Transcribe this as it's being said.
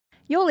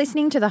You're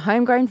listening to the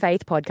Homegrown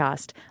Faith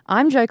podcast.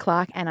 I'm Jo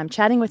Clark, and I'm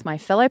chatting with my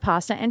fellow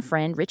pastor and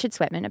friend Richard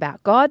Sweatman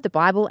about God, the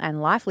Bible,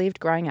 and life lived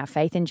growing our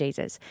faith in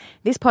Jesus.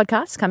 This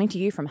podcast is coming to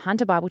you from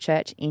Hunter Bible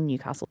Church in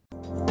Newcastle.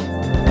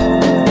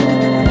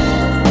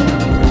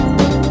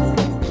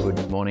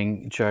 Good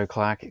morning, Jo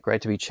Clark.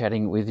 Great to be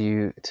chatting with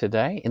you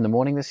today in the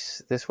morning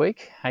this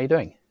week. How are you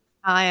doing?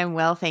 I am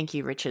well, thank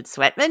you, Richard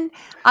Sweatman.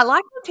 I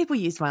like when people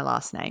use my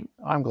last name.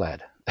 I'm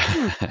glad.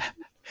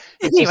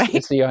 Anyway.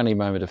 It's the only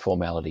moment of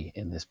formality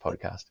in this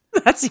podcast.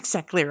 That's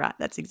exactly right.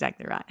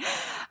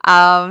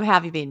 How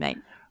have you been, mate?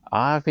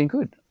 I've been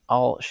good.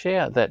 I'll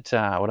share that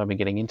what I've been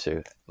getting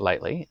into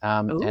lately,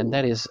 and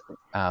that is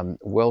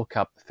World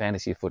Cup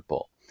fantasy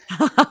football.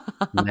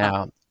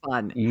 Now,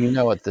 Fun. You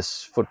know what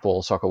this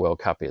soccer World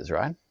Cup is,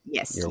 right?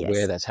 Yes. You're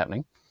aware that's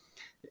happening.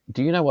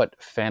 Do you know what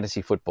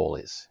fantasy football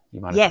is?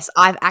 Yes,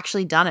 I've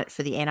actually done it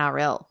for the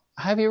NRL.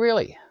 Have you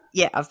really?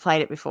 Yeah, I've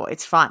played it before.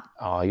 It's fun.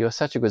 Oh, you're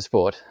such a good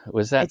sport.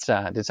 Was that?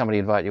 Did somebody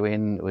invite you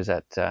in? Was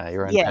that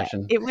your own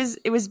passion? It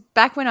was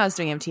back when I was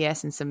doing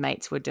MTS and some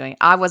mates were doing it.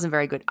 I wasn't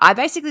very good. I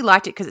basically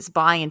liked it because it's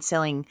buying and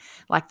selling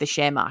like the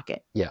share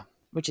market. Yeah.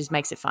 Which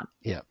makes it fun.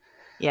 Yeah.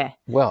 Yeah.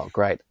 Well,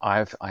 great.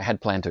 I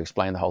had planned to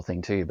explain the whole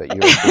thing to you, but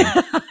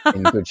you're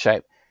in good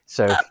shape.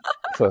 So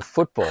for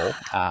football,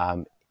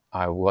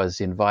 I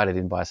was invited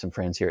in by some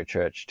friends here at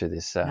church to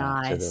this to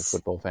the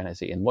football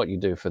fantasy. And what you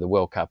do for the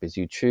World Cup is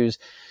you choose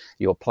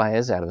your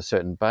players out of a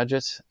certain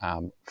budget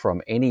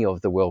from any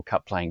of the World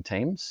Cup playing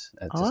teams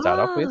to start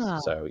off with.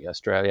 So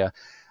Australia,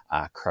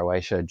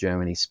 Croatia,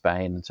 Germany,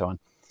 Spain, and so on.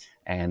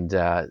 And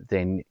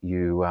then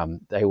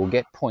they will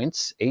get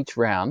points each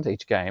round,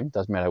 each game.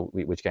 Doesn't matter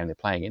which game they're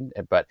playing in.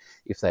 But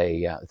if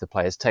the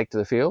players take to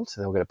the field,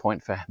 they'll get a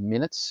point for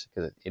minutes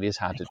because it is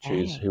hard to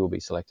choose who will be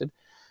selected.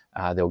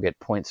 They'll get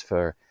points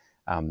for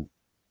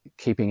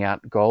keeping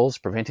out goals,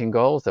 preventing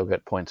goals. They'll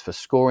get points for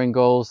scoring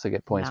goals. They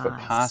get points for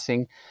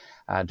passing,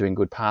 doing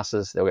good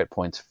passes. They'll get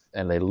points,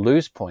 and they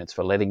lose points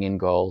for letting in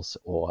goals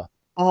or...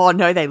 Oh,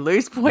 no, they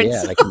lose points.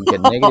 Yeah, they can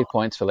get negative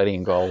points for letting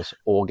in goals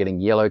or getting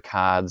yellow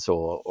cards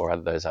or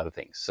those other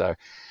things. So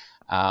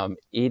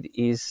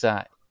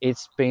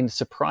it's been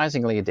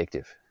surprisingly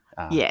addictive.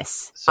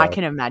 Yes, so, I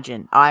can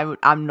imagine.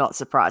 I'm not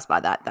surprised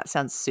by that. That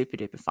sounds super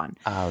duper fun.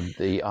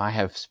 I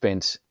have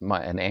spent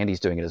and Andy's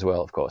doing it as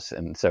well, of course,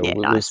 and so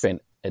we've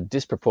spent a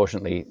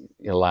disproportionately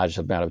large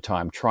amount of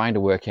time trying to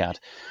work out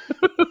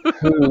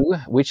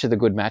which are the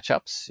good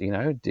matchups. You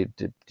know, do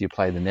you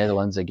play the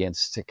Netherlands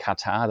against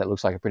Qatar? That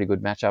looks like a pretty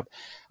good matchup.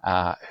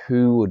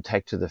 Who would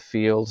take to the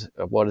field?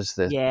 What does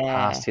the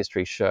past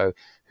history show?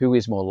 Who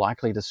is more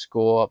likely to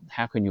score?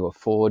 How can you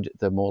afford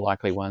the more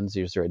likely ones?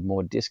 Is there a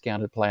more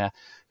discounted player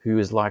who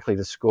is likely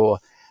to score?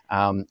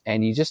 And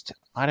you just,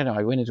 I don't know,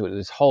 I went into it with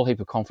this whole heap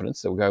of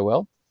confidence that will go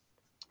well.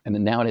 And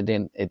then now and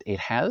then it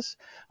has.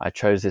 I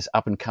chose this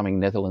up-and-coming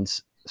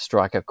Netherlands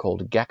striker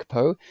called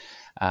Gakpo,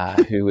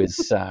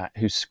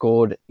 who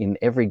scored in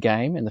every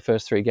game in the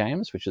first 3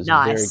 games, which is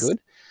very good.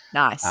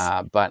 Nice.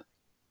 But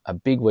a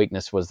big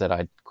weakness was that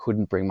I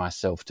couldn't bring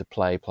myself to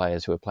play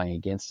players who were playing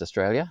against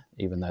Australia,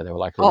 even though they were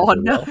likely to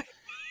do well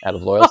out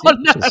of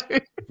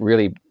loyalty.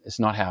 Really, it's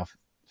not how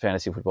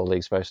fantasy football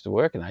league supposed to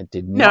work, and I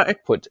did not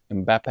put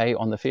Mbappe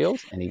on the field,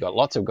 and he got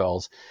lots of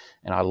goals,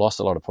 and I lost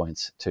a lot of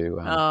points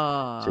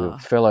to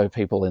fellow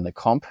people in the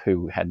comp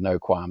who had no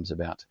qualms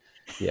about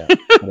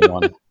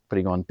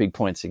putting on big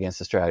points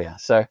against Australia.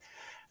 So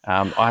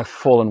I've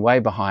fallen way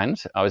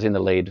behind. I was in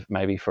the lead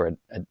maybe for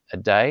a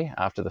day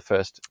after the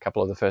first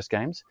couple of the first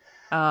games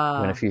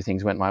when a few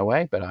things went my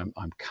way, but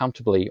I'm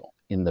comfortably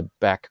in the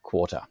back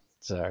quarter.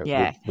 So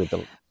with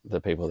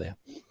the people there.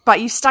 But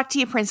you stuck to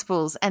your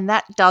principles, and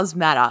that does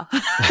matter.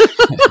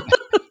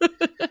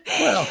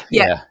 Well,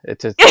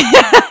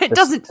 it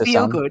doesn't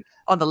feel good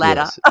on the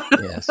ladder.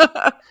 Yes.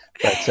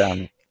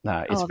 But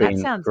no, it's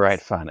been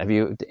great fun. Have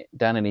you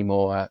done any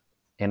more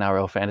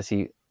NRL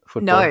fantasy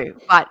football? No,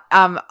 but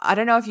I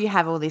don't know if you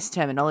have all this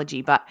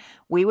terminology, but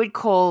we would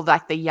call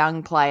like the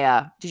young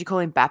player. Did you call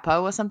him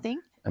Bappo or something?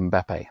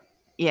 Mbappe.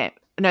 Yeah.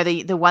 No,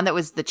 the one that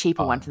was the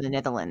cheaper one from the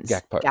Netherlands.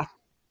 Gakpo.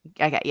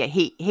 Okay, yeah,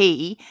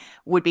 he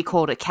would be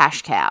called a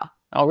cash cow.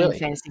 Oh, really? In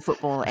fantasy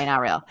football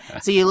NRL.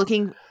 So you're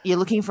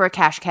looking for a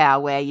cash cow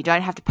where you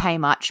don't have to pay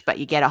much, but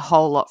you get a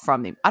whole lot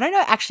from him. I don't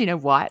actually know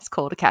why it's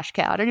called a cash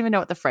cow. I don't even know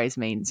what the phrase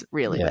means,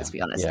 really. Let's be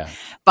honest. Yeah.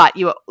 But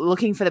you're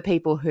looking for the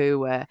people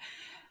who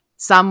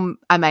some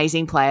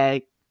amazing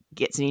player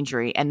gets an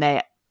injury and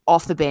they're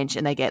off the bench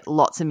and they get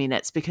lots of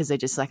minutes because they're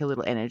just like a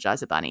little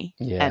Energizer bunny.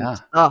 Yeah.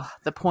 And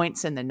the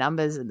points and the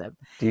numbers and the.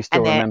 Do you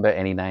still remember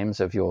any names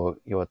of your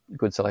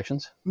good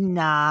selections?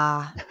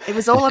 Nah, it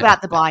was all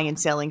about the buying and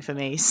selling for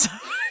me.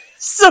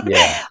 So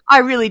I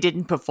really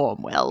didn't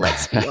perform well.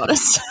 Let's be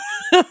honest.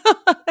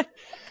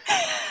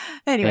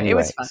 Anyway, it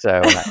was fun.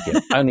 So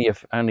only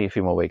a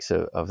few more weeks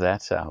of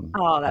that.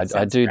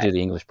 I do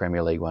the English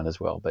Premier League one as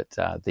well, but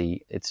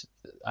the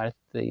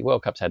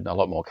World Cup's had a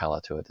lot more colour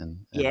to it,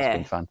 and it's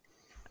been fun.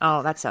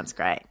 Oh, that sounds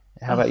great.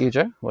 How about you,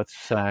 Jo?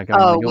 What's going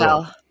on in your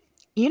world?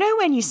 You know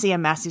when you see a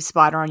massive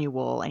spider on your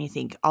wall and you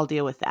think, I'll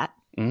deal with that,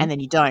 and then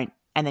you don't,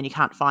 and then you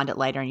can't find it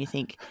later and you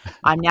think,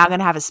 I'm now going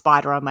to have a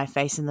spider on my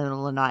face in the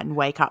middle of the night and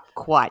wake up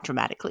quite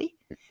dramatically.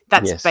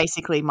 That's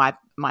basically my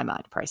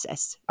mind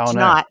process.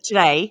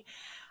 Today,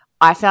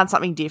 I found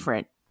something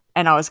different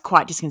and I was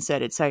quite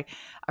disconcerted. So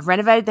I've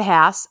renovated the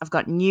house. I've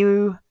got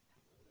new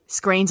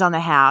screens on the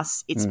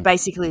house. It's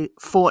basically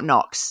Fort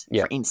Knox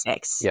for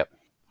insects. Yep.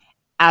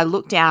 I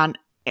look down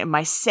at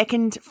my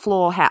second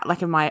floor house,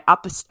 like in my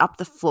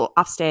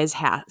upstairs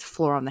house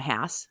floor on the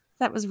house.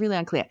 That was really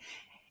unclear.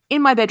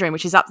 In my bedroom,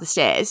 which is up the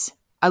stairs,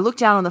 I look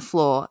down on the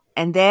floor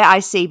and there I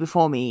see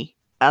before me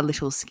a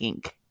little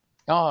skink.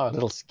 Oh, a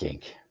little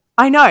skink.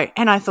 I know.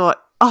 And I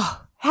thought,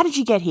 oh, how did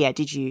you get here?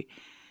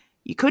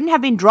 You couldn't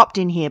have been dropped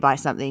in here by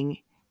something.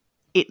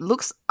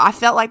 I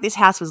felt like this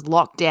house was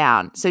locked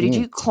down. So did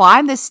you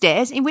climb the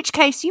stairs? In which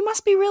case you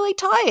must be really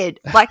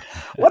tired. Like,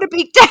 what a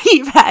big day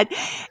you've had.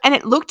 And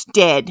it looked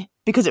dead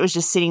because it was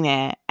just sitting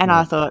there. And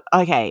I thought,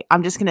 okay,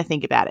 I'm just going to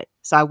think about it.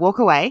 So I walk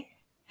away,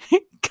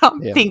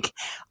 think,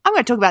 I'm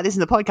going to talk about this in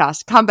the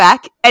podcast, come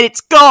back, and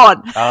it's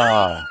gone.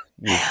 Oh,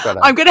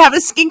 I'm going to have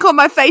a skink on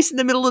my face in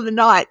the middle of the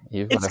night.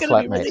 It's going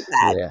to be really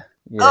bad. Yeah.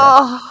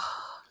 Oh.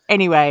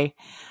 Anyway,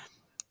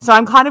 so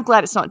I'm kind of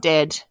glad it's not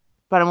dead.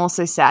 But I'm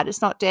also sad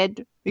it's not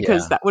dead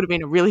because that would have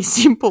been a really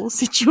simple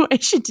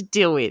situation to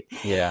deal with.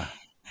 Yeah.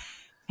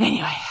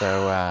 Anyway.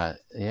 So, I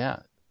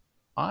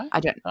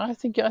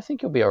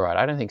think you'll be all right.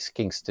 I don't think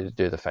skinks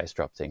do the face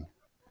drop thing.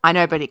 I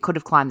know, but it could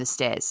have climbed the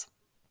stairs.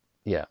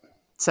 Yeah.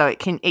 So it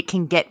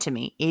can get to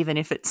me, even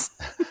if it's.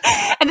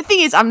 And the thing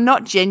is, I'm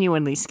not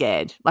genuinely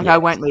scared. Like I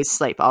won't lose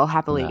sleep. I'll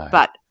happily,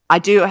 but I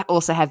do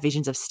also have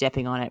visions of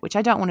stepping on it, which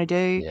I don't want to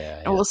do. Yeah.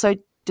 And also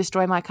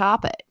destroy my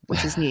carpet,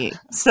 which is new.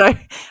 So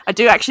I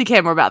do actually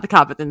care more about the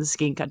carpet than the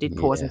skink. I did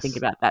pause and think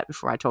about that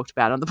before I talked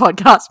about it on the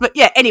podcast. But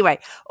yeah, anyway,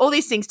 all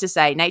these things to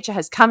say, nature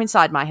has come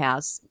inside my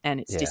house and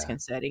it's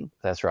disconcerting.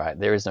 That's right.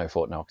 There is no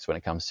Fort Knox when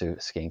it comes to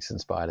skinks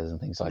and spiders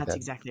and things like that. That's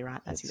exactly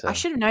right. I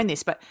should have known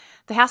this, but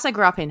the house I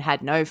grew up in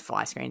had no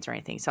fly screens or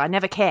anything, so I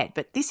never cared.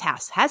 But this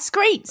house has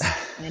screens.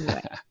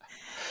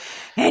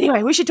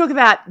 Anyway, we should talk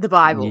about the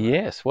Bible.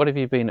 Yes. What have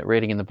you been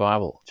reading in the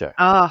Bible, Jo?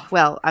 Oh,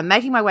 well, I'm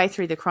making my way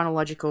through the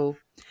chronological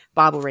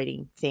Bible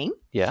reading thing.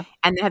 Yeah.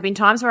 And there have been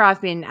times where I've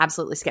been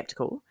absolutely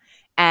skeptical,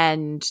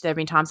 and there have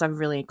been times I've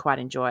really quite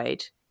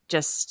enjoyed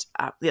just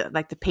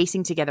like the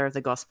piecing together of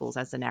the Gospels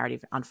as the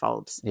narrative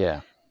unfolds.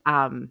 Yeah.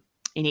 In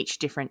each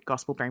different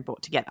Gospel being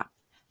brought together.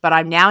 But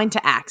I'm now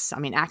into Acts.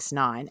 I'm in Acts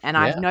 9, and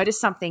I've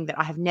noticed something that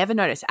I have never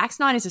noticed. Acts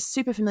 9 is a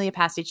super familiar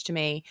passage to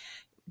me.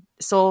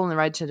 Saul on the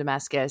road to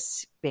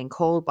Damascus, being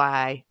called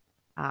by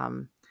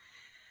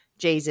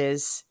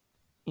Jesus,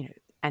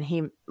 and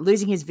him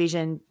losing his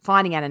vision,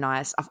 finding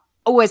Ananias. I've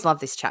always loved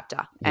this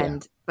chapter.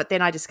 But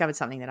then I discovered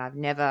something that I've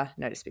never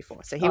noticed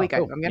before. So here we go.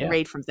 Cool. I'm going to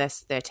read from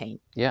verse 13.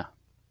 Yeah.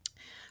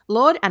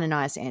 Lord,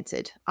 Ananias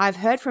answered, I've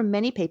heard from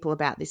many people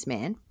about this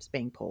man,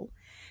 being Paul,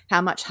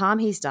 how much harm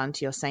he's done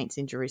to your saints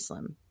in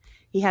Jerusalem.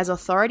 He has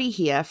authority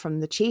here from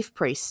the chief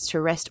priests to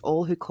arrest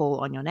all who call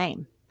on your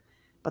name.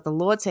 But the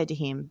Lord said to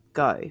him,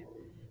 Go,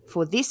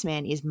 for this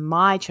man is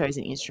my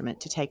chosen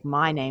instrument to take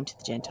my name to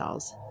the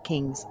Gentiles,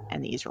 kings,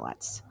 and the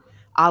Israelites.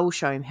 I will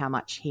show him how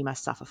much he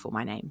must suffer for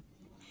my name.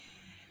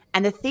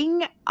 And the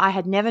thing I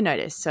had never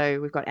noticed, so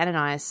we've got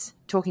Ananias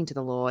talking to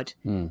the Lord,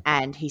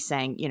 and he's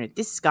saying,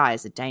 this guy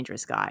is a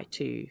dangerous guy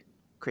to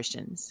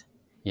Christians.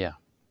 Yeah.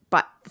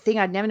 But the thing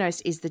I'd never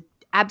noticed is the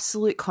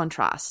absolute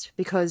contrast,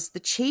 because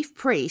the chief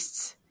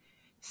priests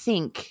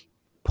think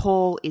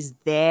Paul is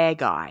their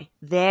guy,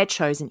 their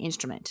chosen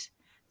instrument,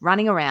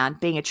 running around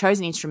being a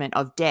chosen instrument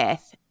of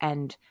death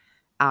and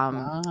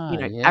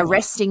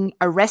arresting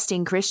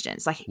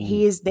Christians. Like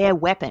he is their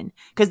weapon,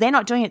 because they're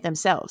not doing it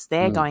themselves.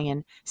 They're going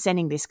and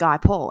sending this guy,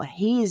 Paul.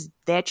 He is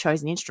their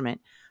chosen instrument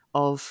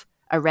of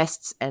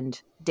arrests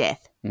and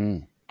death.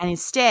 And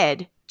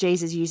instead,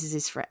 Jesus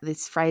uses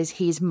this phrase,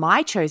 he is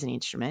my chosen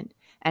instrument.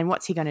 And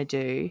what's he going to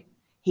do?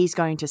 He's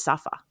going to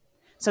suffer.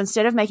 So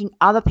instead of making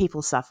other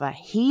people suffer,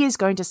 he is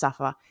going to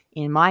suffer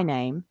in my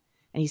name,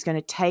 and he's going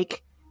to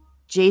take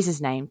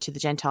Jesus' name to the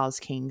Gentiles,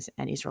 kings,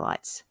 and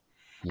Israelites.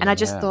 And I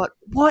just thought,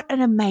 what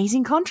an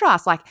amazing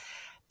contrast. Like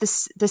the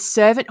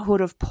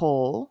servanthood of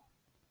Paul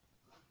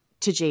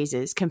to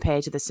Jesus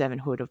compared to the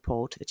servanthood of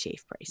Paul to the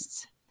chief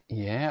priests.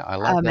 Yeah, I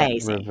like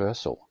that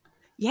reversal.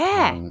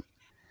 Yeah.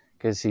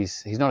 Because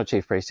he's not a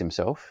chief priest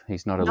himself.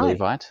 He's not a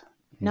Levite.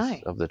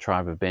 He's of the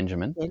tribe of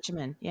Benjamin.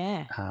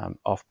 Yeah.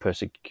 Off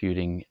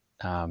persecuting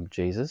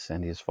Jesus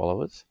and his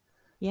followers.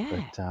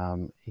 Yeah.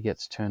 But he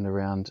gets turned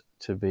around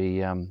to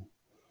be,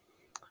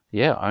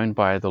 owned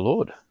by the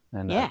Lord.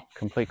 And a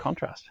complete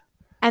contrast.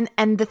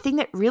 And the thing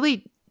that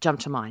really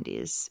jumped to mind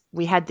is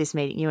we had this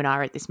meeting, you and I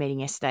were at this meeting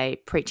yesterday,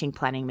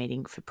 planning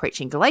meeting for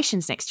preaching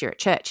Galatians next year at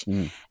church.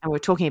 And we're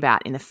talking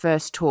about in the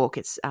first talk,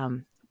 it's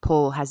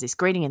Paul has this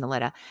greeting in the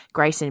letter,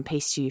 grace and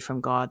peace to you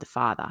from God the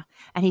Father.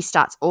 And he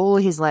starts all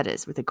his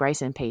letters with a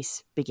grace and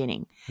peace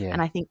beginning. Yeah.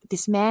 And I think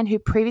this man who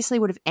previously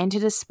would have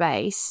entered a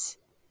space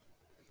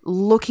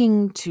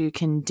looking to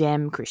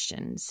condemn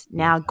Christians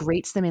now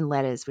greets them in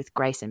letters with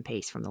grace and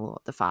peace from the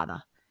Lord the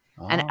Father.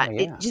 And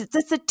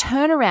that's the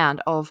turnaround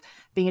of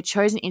being a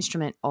chosen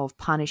instrument of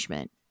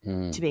punishment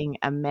to being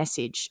a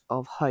message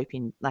of hope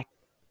in like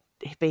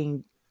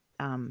being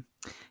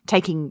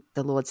taking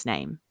the Lord's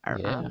name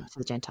to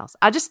the Gentiles.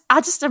 I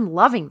just am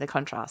loving the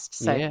contrast.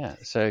 So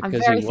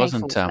because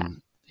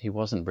he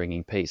wasn't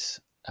bringing peace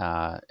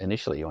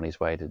initially on his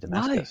way to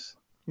Damascus.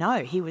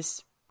 No, he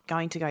was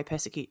going to go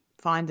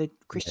find the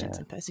Christians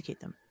and persecute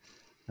them.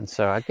 And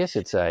so I guess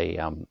it's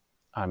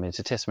it's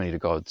a testimony to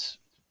God's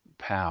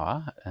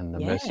power and the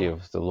mercy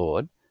of the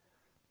Lord,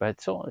 but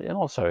it's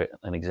also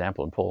an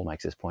example, and Paul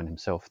makes this point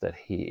himself, that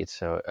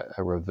it's a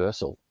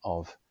reversal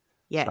of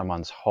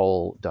someone's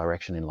whole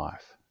direction in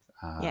life.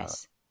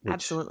 Yes,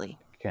 absolutely.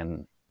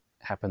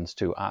 Happens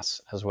to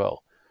us as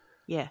well.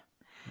 Yeah.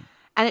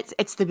 And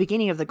it's the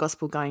beginning of the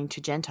gospel going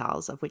to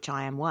Gentiles, of which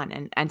I am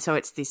one. And so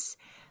it's this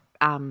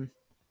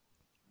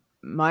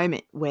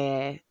moment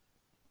where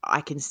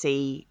I can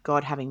see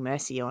God having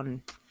mercy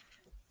on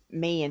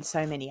me and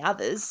so many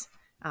others,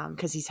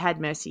 because he's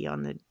had mercy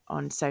on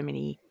so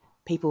many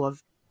people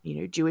of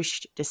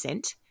Jewish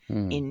descent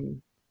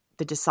in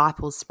the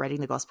disciples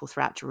spreading the gospel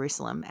throughout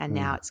Jerusalem, and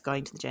now it's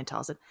going to the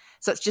Gentiles. And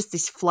so it's just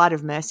this flood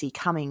of mercy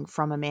coming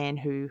from a man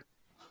who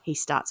he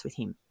starts with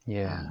him.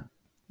 Yeah.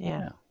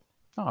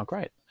 Oh,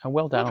 great. And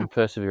well done on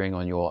persevering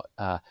on your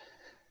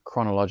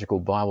chronological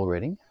Bible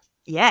reading.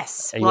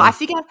 Yes. Well, I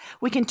figure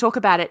we can talk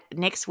about it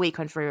next week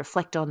when we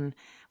reflect on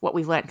what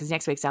we've learned, because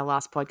next week's our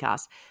last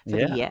podcast for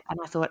the year. And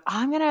I thought,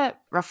 I'm going to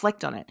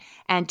reflect on it.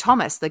 And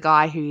Thomas, the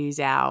guy who's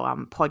our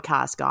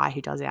podcast guy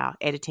who does our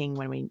editing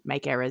when we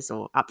make errors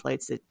or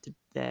uploads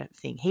the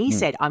thing, he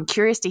said, I'm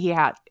curious to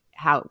hear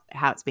how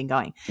it's been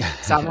going.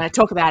 So I'm going to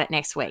talk about it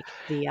next week,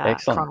 the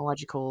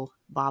chronological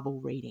Bible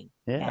reading.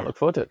 Yeah, I look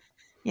forward to it.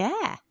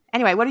 Yeah.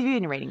 Anyway, what have you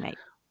been reading, mate?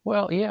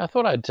 Well, I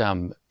thought I'd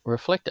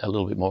reflect a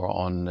little bit more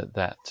on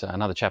that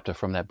another chapter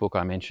from that book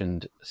I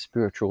mentioned,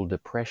 Spiritual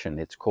Depression,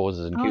 Its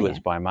Causes and Cures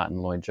by Martin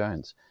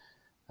Lloyd-Jones.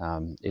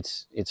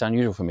 It's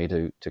unusual for me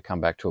to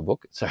come back to a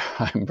book, so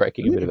I'm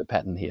breaking a bit of a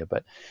pattern here,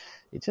 but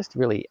it just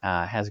really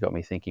has got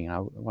me thinking. I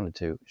wanted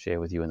to share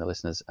with you and the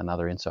listeners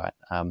another insight.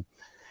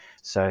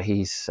 So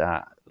he's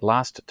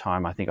last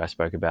time I think I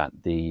spoke about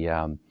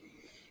the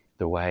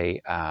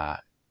way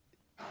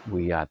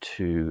we are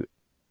to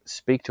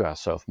speak to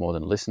ourselves more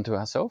than listen to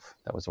ourselves.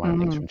 That was one of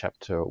the things from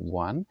chapter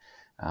 1.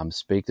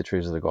 Speak the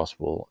truths of the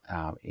gospel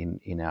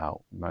in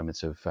our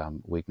moments of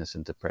weakness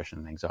and depression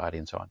and anxiety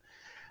and so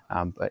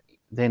on. But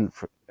then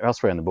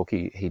elsewhere in the book,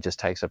 he just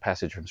takes a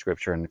passage from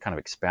Scripture and kind of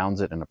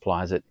expounds it and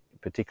applies it,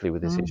 particularly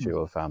with this issue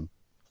of,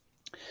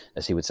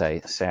 as he would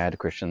say, sad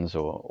Christians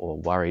or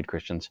worried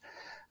Christians.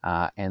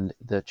 And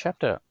the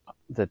chapter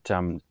that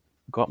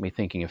got me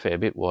thinking a fair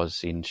bit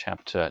was in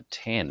chapter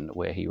 10,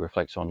 where he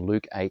reflects on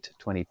Luke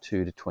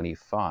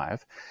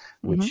 8:22-25,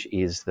 which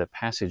is the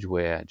passage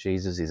where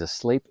Jesus is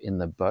asleep in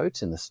the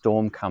boat and the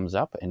storm comes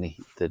up and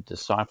the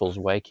disciples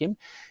wake him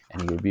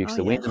and he rebukes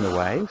the wind and the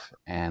wave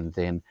and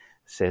then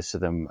says to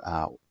them,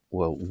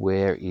 well,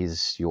 where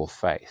is your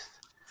faith?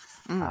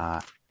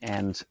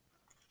 Martin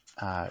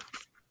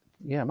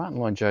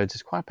Lloyd-Jones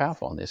is quite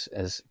powerful on this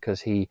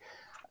because he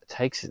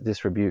takes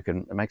this rebuke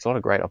and makes a lot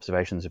of great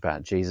observations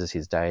about Jesus,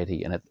 his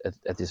deity, and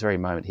at this very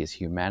moment his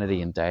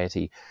humanity and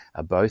deity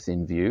are both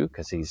in view,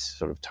 because he's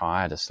sort of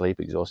tired,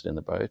 asleep, exhausted in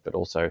the boat, but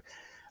also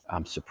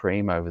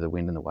supreme over the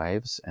wind and the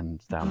waves,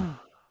 and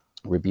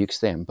rebukes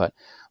them. But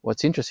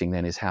what's interesting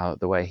then is how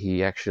the way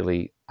he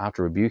actually,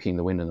 after rebuking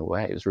the wind and the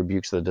waves,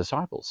 rebukes the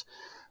disciples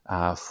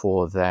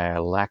for their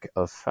lack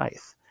of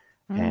faith.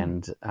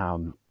 And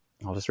I'll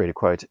just read a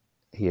quote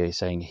here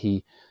saying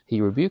he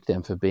rebuked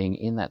them for being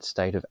in that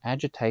state of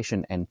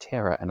agitation and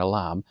terror and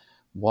alarm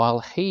while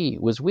he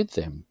was with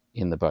them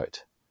in the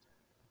boat.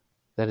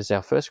 That is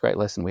our first great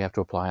lesson we have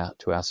to apply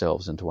to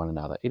ourselves and to one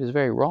another. It is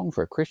very wrong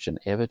for a Christian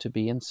ever to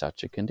be in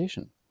such a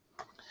condition.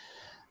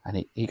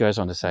 And he goes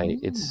on to say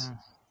it's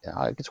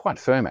quite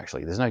firm,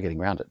 actually. There's no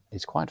getting around it.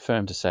 It's quite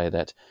firm to say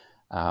that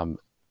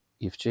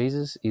if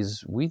Jesus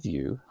is with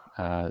you,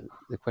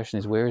 the question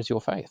is, where is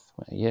your faith?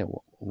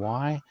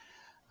 Why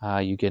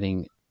are you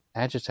getting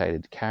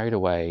agitated, carried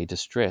away,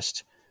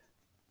 distressed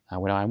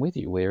when I am with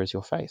you? Where is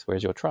your faith? Where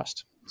is your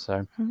trust?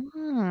 So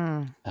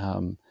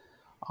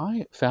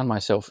I found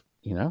myself,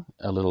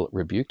 a little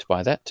rebuked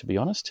by that, to be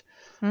honest.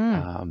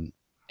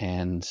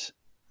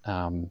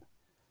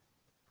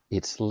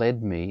 It's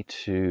led me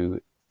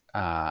to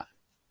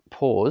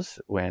pause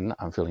when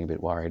I'm feeling a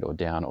bit worried or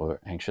down or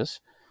anxious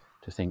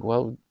to think,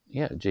 well,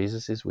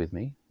 Jesus is with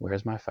me. Where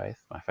is my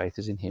faith? My faith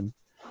is in him.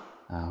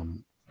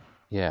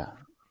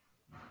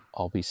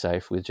 I'll be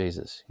safe with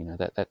Jesus.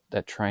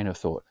 That train of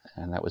thought,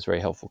 and that was very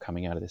helpful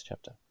coming out of this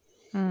chapter.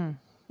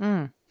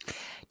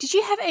 Did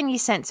you have any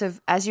sense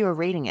of, as you were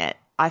reading it,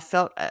 I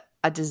felt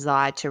a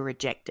desire to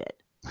reject it?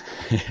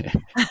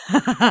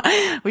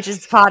 Which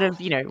is part of,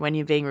 when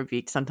you're being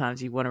rebuked,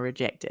 sometimes you want to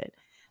reject it.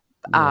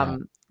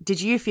 Did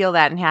you feel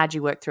that, and how did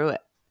you work through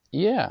it?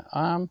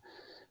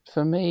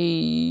 For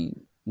me,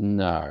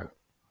 no.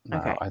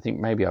 Okay. I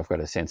think maybe I've got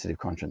a sensitive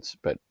conscience,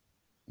 but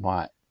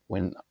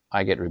when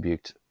I get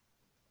rebuked,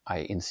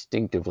 I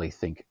instinctively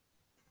think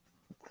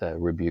the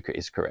rebuker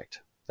is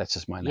correct. That's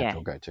just my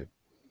natural go-to.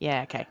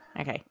 Yeah. Okay.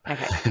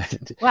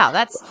 Wow.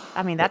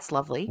 That's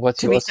lovely. What's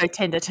to yours? Be so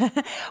tender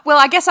to. Well,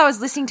 I guess I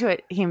was listening to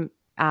him,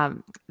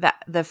 that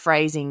the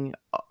phrasing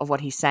of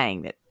what he's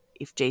saying, that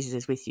if Jesus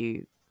is with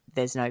you,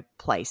 there's no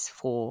place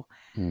for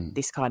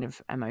this kind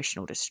of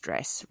emotional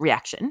distress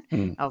reaction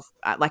of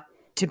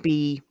to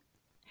be.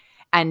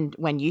 And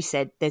when you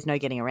said there's no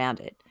getting around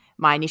it,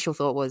 my initial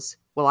thought was,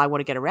 well, I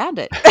want to get around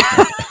it.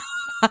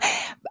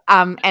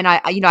 And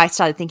I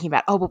started thinking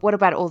about, but what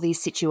about all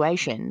these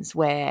situations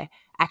where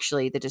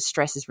actually the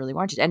distress is really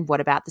warranted? And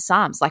what about the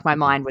Psalms? Like my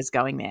mind was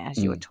going there as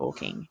you were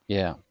talking.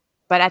 Yeah.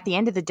 But at the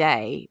end of the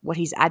day, what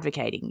he's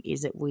advocating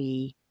is that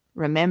we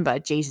remember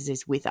Jesus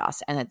is with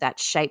us, and that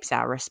shapes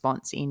our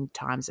response in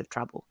times of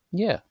trouble.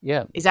 Yeah.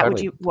 Is that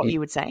totally what you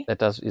would say?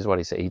 That is what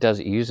he said.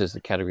 He uses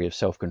the category of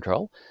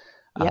self-control,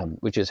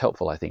 which is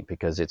helpful, I think,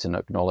 because it's an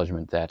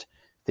acknowledgement that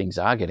things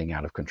are getting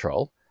out of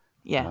control.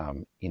 Yeah.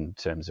 In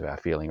terms of our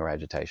feeling or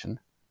agitation.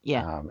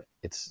 Yeah.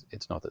 It's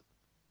not that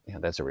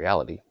that's a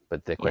reality,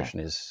 but the question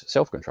is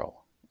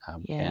self-control.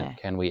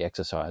 Can we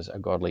exercise a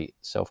godly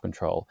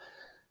self-control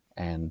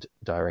and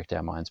direct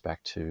our minds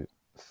back to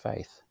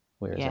faith?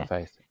 Where is our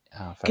faith?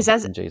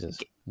 Faith in Jesus.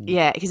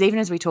 Yeah, because even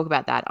as we talk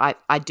about that,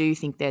 I do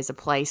think there's a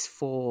place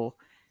for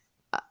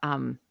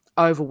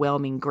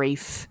overwhelming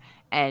grief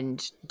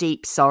and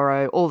deep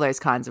sorrow, all those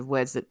kinds of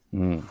words that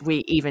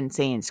we even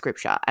see in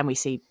Scripture and we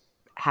see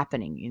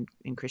happening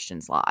in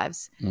Christians'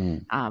 lives.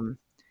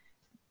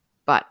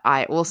 But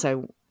I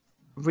also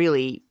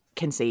really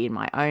can see in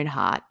my own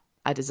heart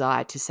a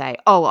desire to say,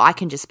 I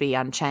can just be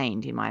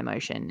unchained in my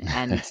emotion,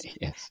 and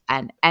yes.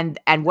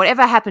 and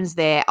whatever happens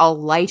there,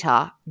 I'll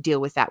later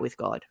deal with that with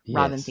God,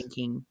 rather than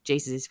thinking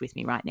Jesus is with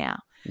me right now.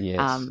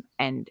 Yes.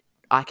 And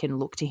I can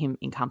look to him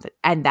in comfort,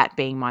 and that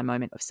being my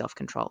moment of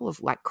self-control,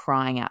 of like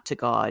crying out to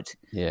God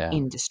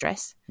in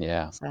distress.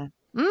 Yeah. So,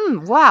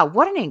 wow,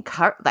 what an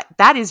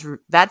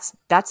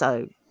that's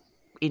a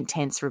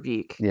intense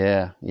rebuke.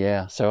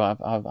 Yeah. So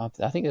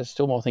I think there's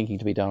still more thinking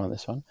to be done on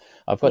this one.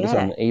 I've got this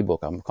on an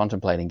ebook. I'm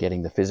contemplating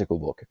getting the physical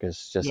book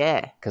because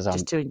I'm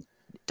just to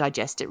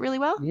digest it really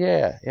well.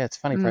 Yeah, it's a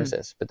funny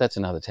process, but that's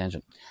another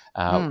tangent.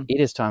 It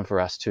is time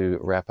for us to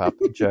wrap up.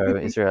 Jo,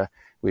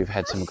 we've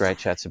had some great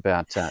chats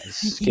about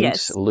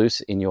skinks loose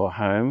in your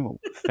home,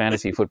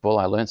 fantasy football.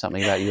 I learned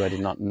something about you I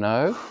did not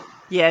know.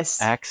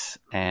 Yes. Acts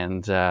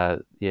and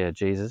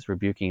Jesus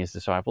rebuking his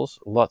disciples.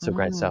 Lots of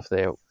great stuff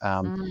there.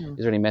 Is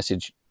there any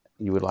message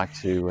you would like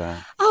to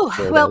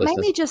share with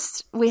mainly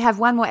just we have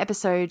one more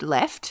episode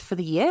left for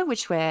the year,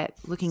 which we're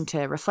looking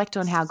to reflect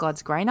on how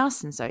God's grown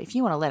us. And so if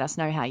you want to let us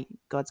know how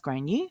God's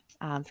grown you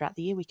throughout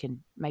the year, we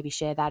can maybe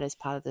share that as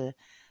part of the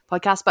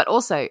podcast. But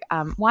also,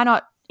 why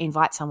not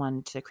invite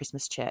someone to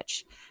Christmas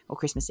church or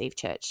Christmas Eve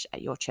church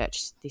at your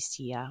church this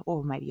year,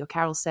 or maybe your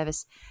carol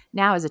service.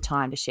 Now is a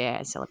time to share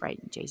and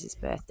celebrate Jesus'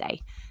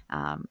 birthday.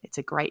 It's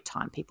a great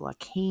time. People are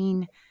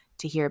keen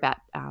to hear about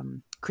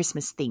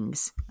Christmas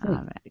things,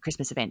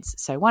 Christmas events.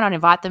 So why not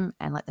invite them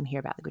and let them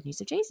hear about the good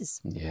news of Jesus?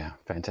 Yeah,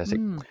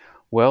 fantastic.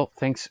 Well,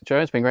 thanks, Jo.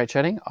 It's been great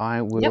chatting.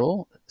 I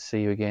will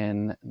see you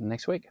again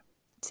next week.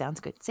 Sounds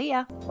good. See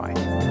ya.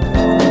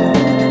 Bye.